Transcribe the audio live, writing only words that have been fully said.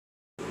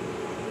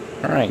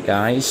Alright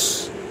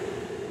guys,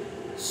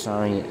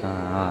 sorry,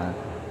 I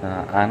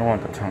don't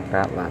want to talk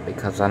that loud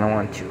because I don't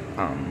want to,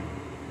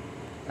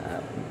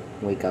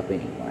 wake up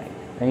anyway.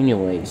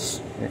 Anyways,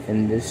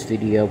 in this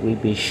video, we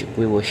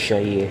will show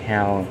you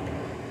how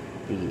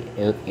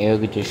the air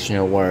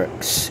conditioner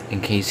works, in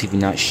case if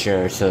you're not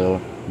sure. So,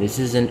 this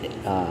isn't,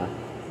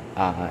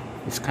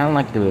 it's kind of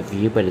like the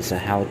review, but it's a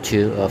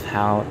how-to of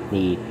how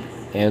the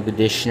air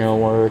conditioner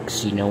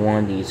works. You know,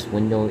 one of these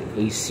window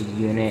AC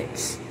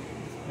units.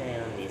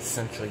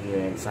 Central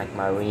units like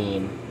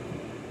Marine,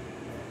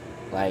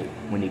 like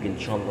when you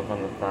control it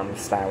from the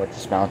thermostat, which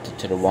is mounted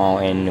to the wall,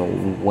 and the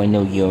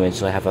window units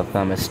will have a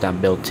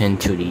thermostat built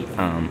into the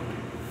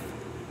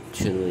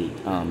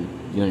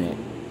unit.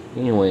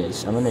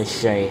 Anyways, I'm gonna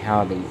show you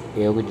how the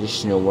air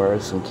conditioner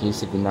works in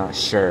case if you're not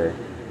sure.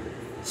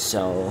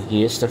 So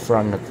here's the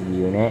front of the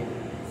unit,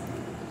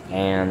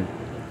 and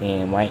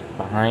right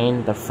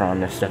behind the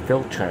front is the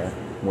filter,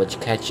 which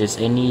catches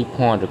any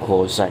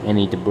particles like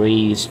any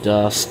debris,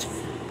 dust,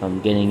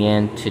 getting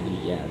into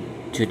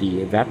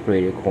the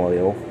evaporator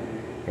coil.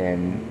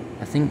 And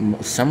I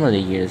think some of the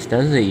units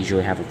doesn't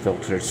usually have a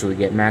filter, so we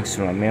get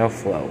maximum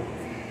airflow.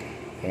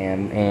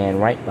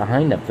 And right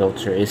behind the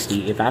filter is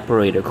the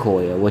evaporator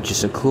coil, which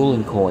is a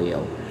cooling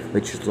coil,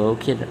 which is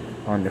located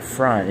on the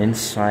front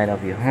inside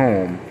of your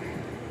home.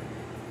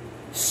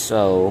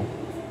 So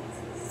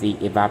the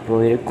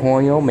evaporator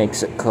coil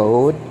makes it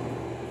cold,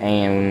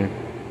 and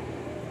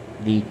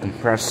the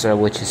compressor,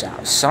 which is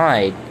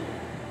outside,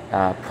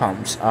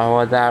 pumps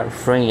all of that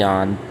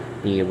freon,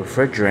 the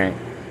refrigerant,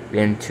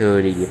 into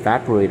the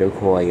evaporator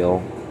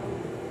coil.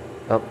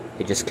 Oh,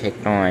 it just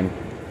kicked on.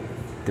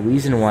 The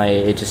reason why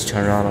it just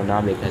turned on or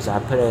not because I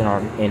put it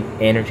on in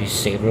energy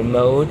saver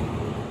mode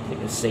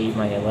to save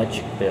my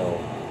electric bill.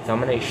 So I'm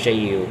gonna show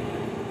you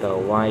the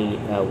why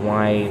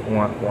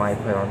I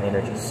put it on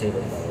energy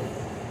saver mode.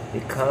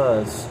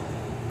 Because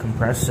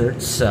compressor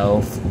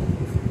itself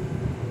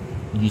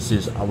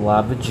uses a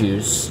lot of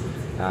juice.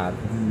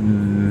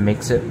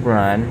 Makes it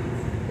run,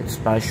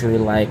 especially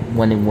like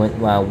when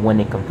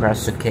the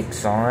compressor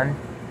kicks on.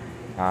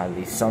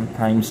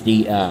 Sometimes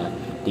the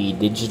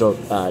digital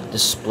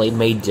display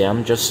may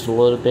dim just a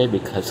little bit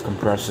because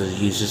compressors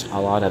uses a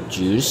lot of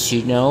juice,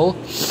 you know.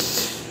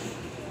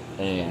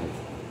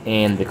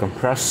 And the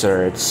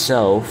compressor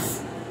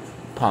itself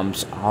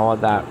pumps all of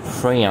that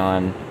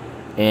freon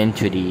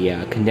into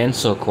the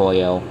condenser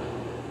coil,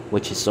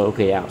 which is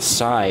located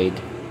outside.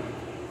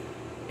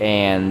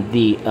 And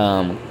the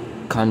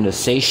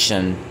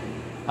condensation,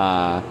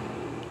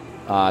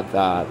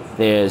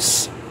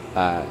 there's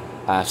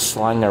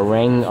sliding a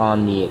ring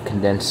on the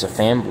condenser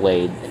fan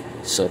blade,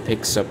 so it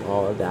picks up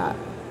all of that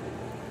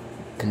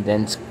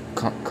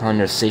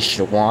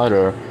condensation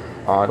water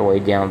all the way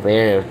down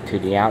there to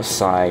the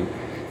outside,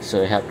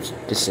 so it helps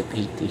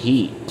dissipate the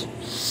heat.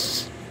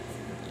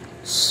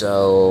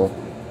 So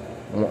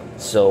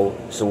once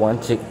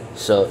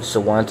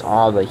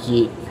all the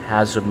heat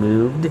has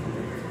removed,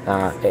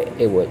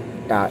 it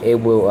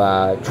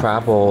will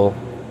travel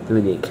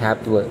through the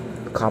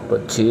copper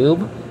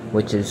tube,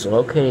 which is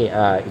located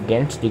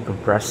against the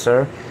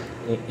compressor,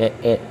 and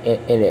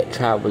it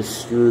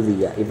travels through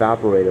the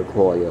evaporator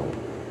coil,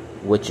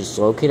 which is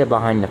located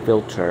behind the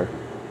filter.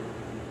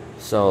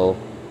 So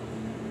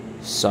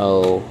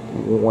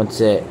once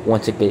it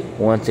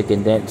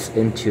condenses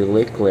into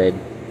liquid,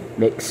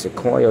 makes the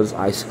coils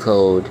ice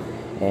cold,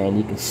 and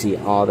you can see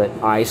all that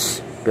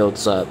ice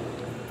builds up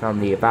from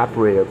the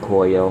evaporator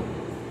coil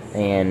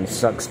and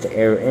sucks the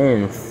air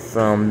in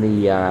from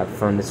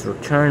this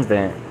return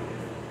vent,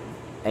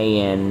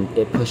 and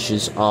it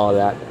pushes all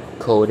that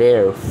cold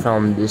air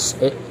from this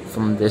air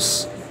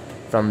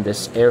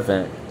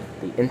vent,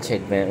 the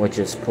intake vent, which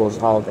just pulls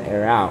all the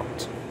air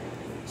out,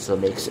 so it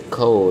makes it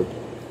cold.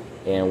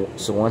 And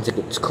so once it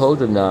gets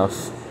cold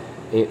enough,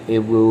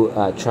 it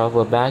will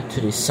travel back to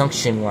the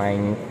suction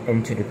line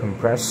into the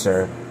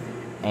compressor,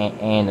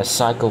 and the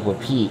cycle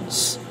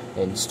repeats.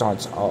 It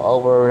starts all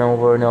over and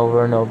over and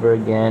over and over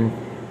again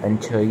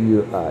until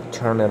you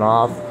turn it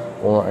off,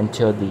 or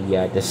until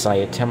the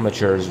desired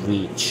temperature is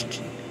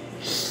reached.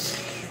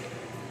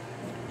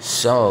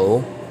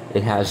 So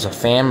it has a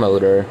fan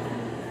motor.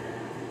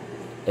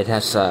 It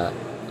has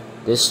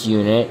this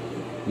unit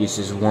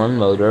uses one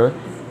motor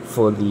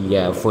for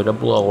the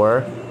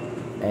blower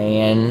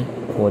and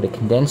for the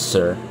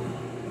condenser,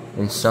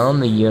 and some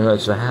of the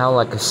units will have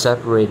like a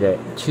separated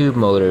two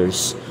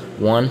motors.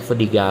 One for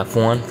the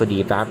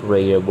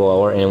evaporator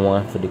blower and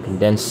one for the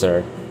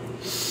condenser.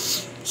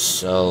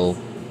 So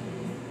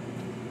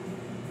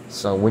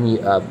when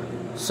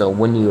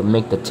you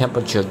make the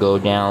temperature go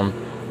down,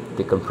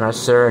 the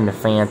compressor and the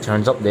fan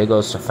turns up. There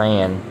goes the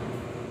fan.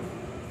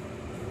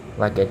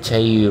 Like I tell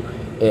you,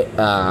 it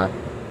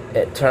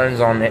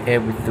turns on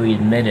every 3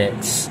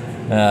 minutes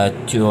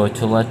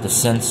to let the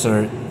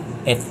sensor,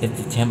 if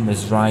the temp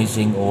is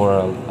rising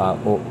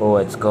or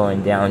it's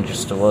going down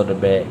just a little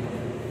bit,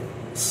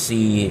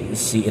 see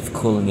if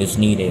cooling is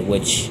needed,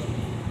 which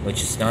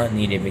is not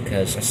needed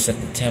because I set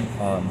the temp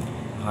on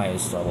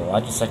highest level. I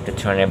just like to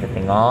turn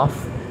everything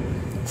off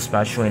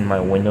especially in my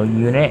window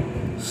unit,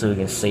 so you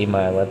can save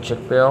my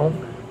electric bill.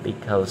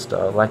 Because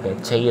like I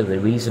tell you, the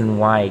reason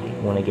why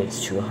when it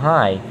gets too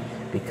high,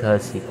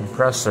 because the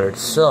compressor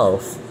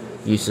itself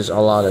uses a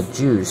lot of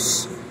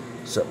juice,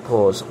 so it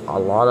pulls a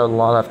lot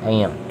of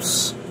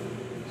amps.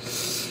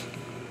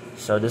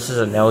 So this is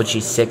an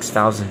LG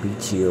 6000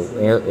 BTU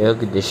air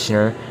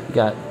conditioner.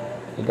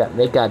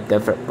 They got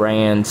different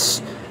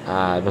brands.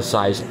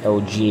 Besides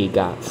LG,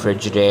 got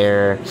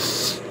Frigidaire,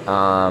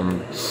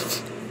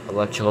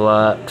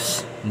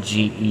 Electrolux,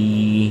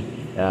 GE.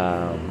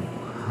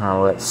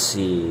 Let's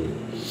see,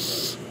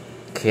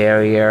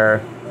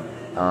 Carrier.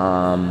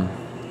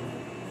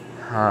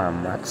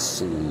 Let's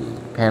see,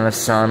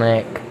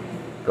 Panasonic,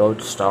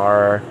 Gold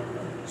Star,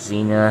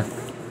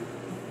 Zenith,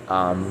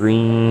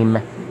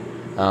 Rheem,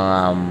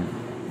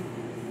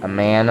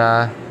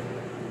 Amana,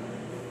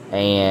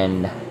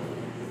 and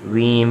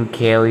Rheem,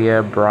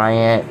 Carrier,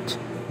 Bryant,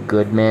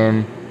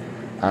 Goodman,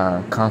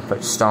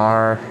 Comfort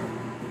Star,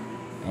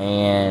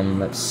 and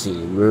let's see,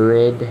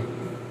 Ruid,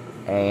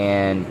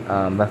 and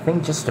I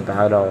think just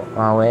about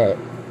all it.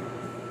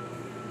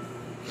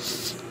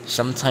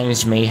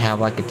 Sometimes you may have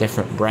like a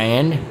different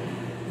brand.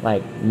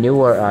 Like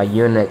newer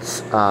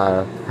units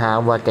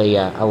have like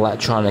a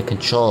electronic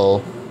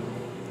control,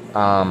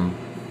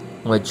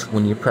 which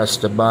when you press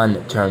the button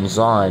it turns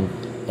on,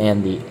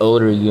 and the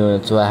older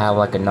units will have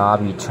like a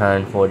knob you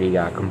turn for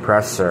the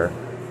compressor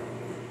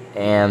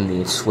and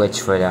the switch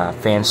for the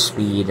fan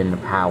speed and the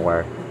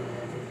power.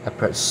 I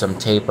put some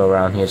tape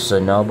around here so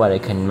nobody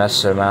can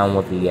mess around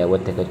with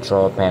the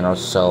control panel.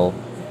 So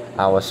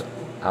I was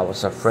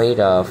afraid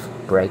of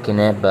breaking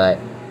it, but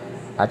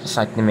I just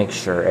like to make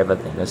sure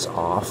everything is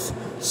off,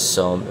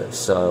 so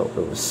it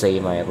will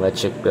save my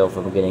electric bill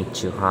from getting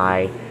too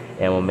high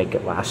and will make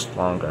it last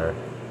longer.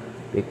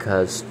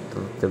 Because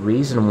the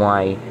reason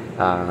why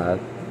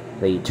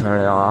they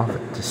turn it off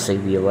to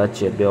save the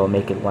electric bill and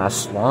make it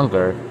last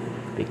longer,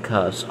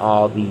 because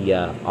all the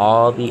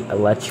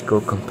electrical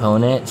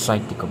components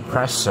like the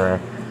compressor,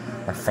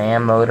 the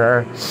fan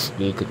motor,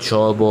 the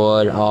control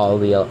board, all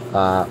the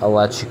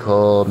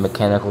electrical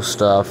mechanical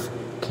stuff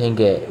can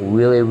get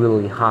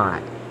really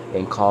hot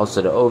and cause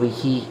it to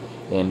overheat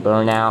and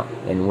burn out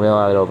and wear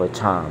out over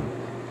time.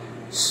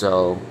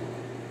 So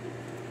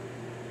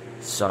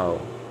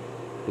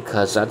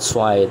because that's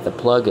why the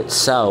plug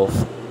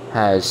itself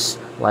has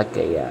like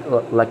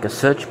a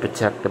surge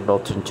protector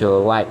built into a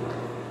light.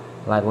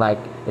 Like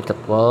if the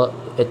plug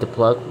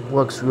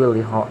works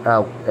really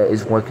hard,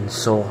 is working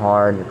so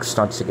hard and it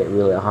starts to get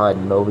really hot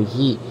and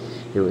overheat,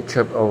 it would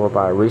trip over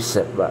by a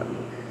reset button.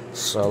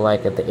 So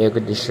like if the air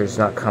conditioner is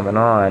not coming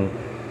on,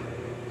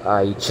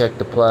 you check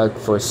the plug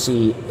for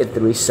see if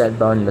the reset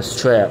button is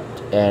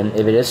tripped, and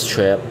if it is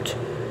tripped,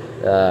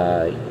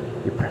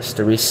 you press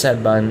the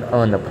reset button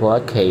on the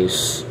plug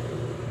case,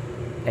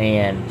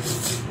 and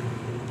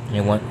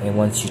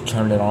once you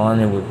turn it on,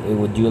 it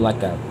would do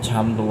like a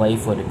time delay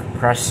for the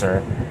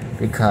compressor,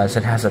 because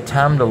it has a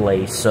time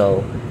delay.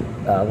 So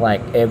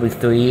like every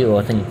 3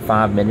 or I think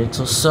 5 minutes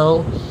or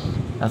so,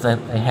 I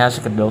think it has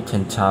like a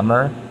built-in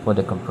timer for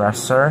the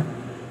compressor,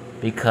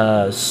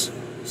 because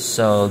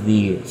so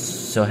it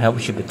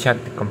helps you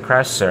protect the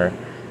compressor,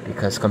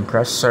 because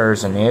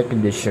compressors and air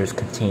conditioners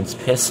contains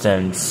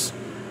pistons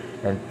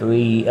and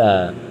three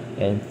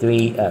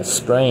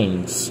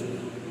springs.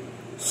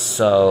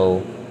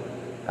 So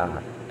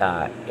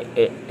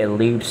it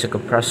leaves the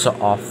compressor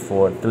off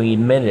for 3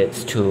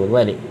 minutes to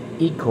let it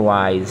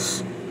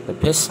equalize the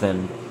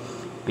piston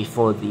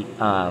before the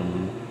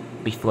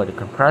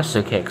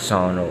compressor kicks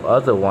on, or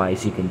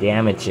otherwise you can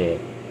damage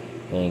it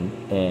and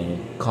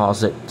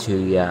cause it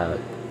to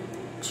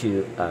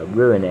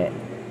ruin it,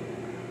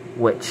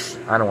 which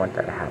I don't want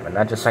that to happen.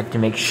 I just like to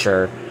make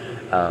sure.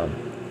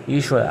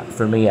 Usually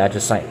for me, I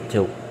just like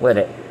to let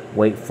it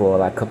wait for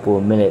like a couple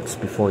of minutes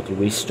before to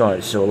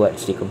restart, so it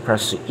lets the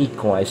compressor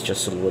equalize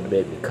just a little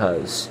bit.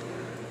 Because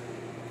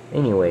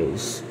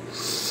anyways,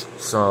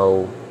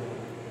 so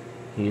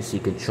here's the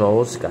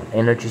controls. Got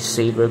energy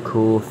saver,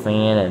 cool,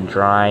 fan, and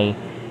dry.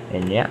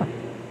 And yeah,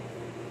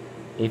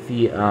 if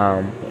you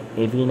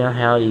know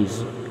how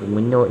these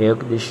window air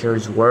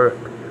conditioners work,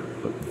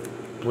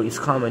 please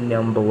comment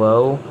down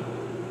below.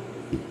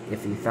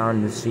 If you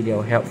found this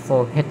video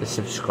helpful, hit the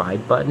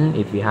subscribe button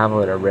if you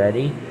haven't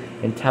already,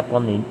 and tap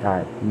on the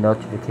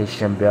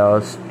notification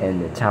bells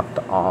and tap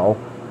the all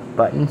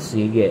button so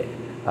you get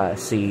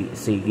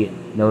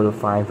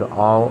notified for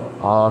all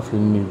of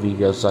your new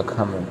videos are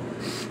coming.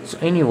 So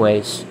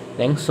anyways,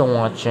 thanks for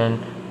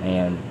watching,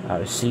 and I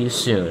will see you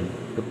soon.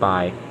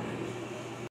 Goodbye.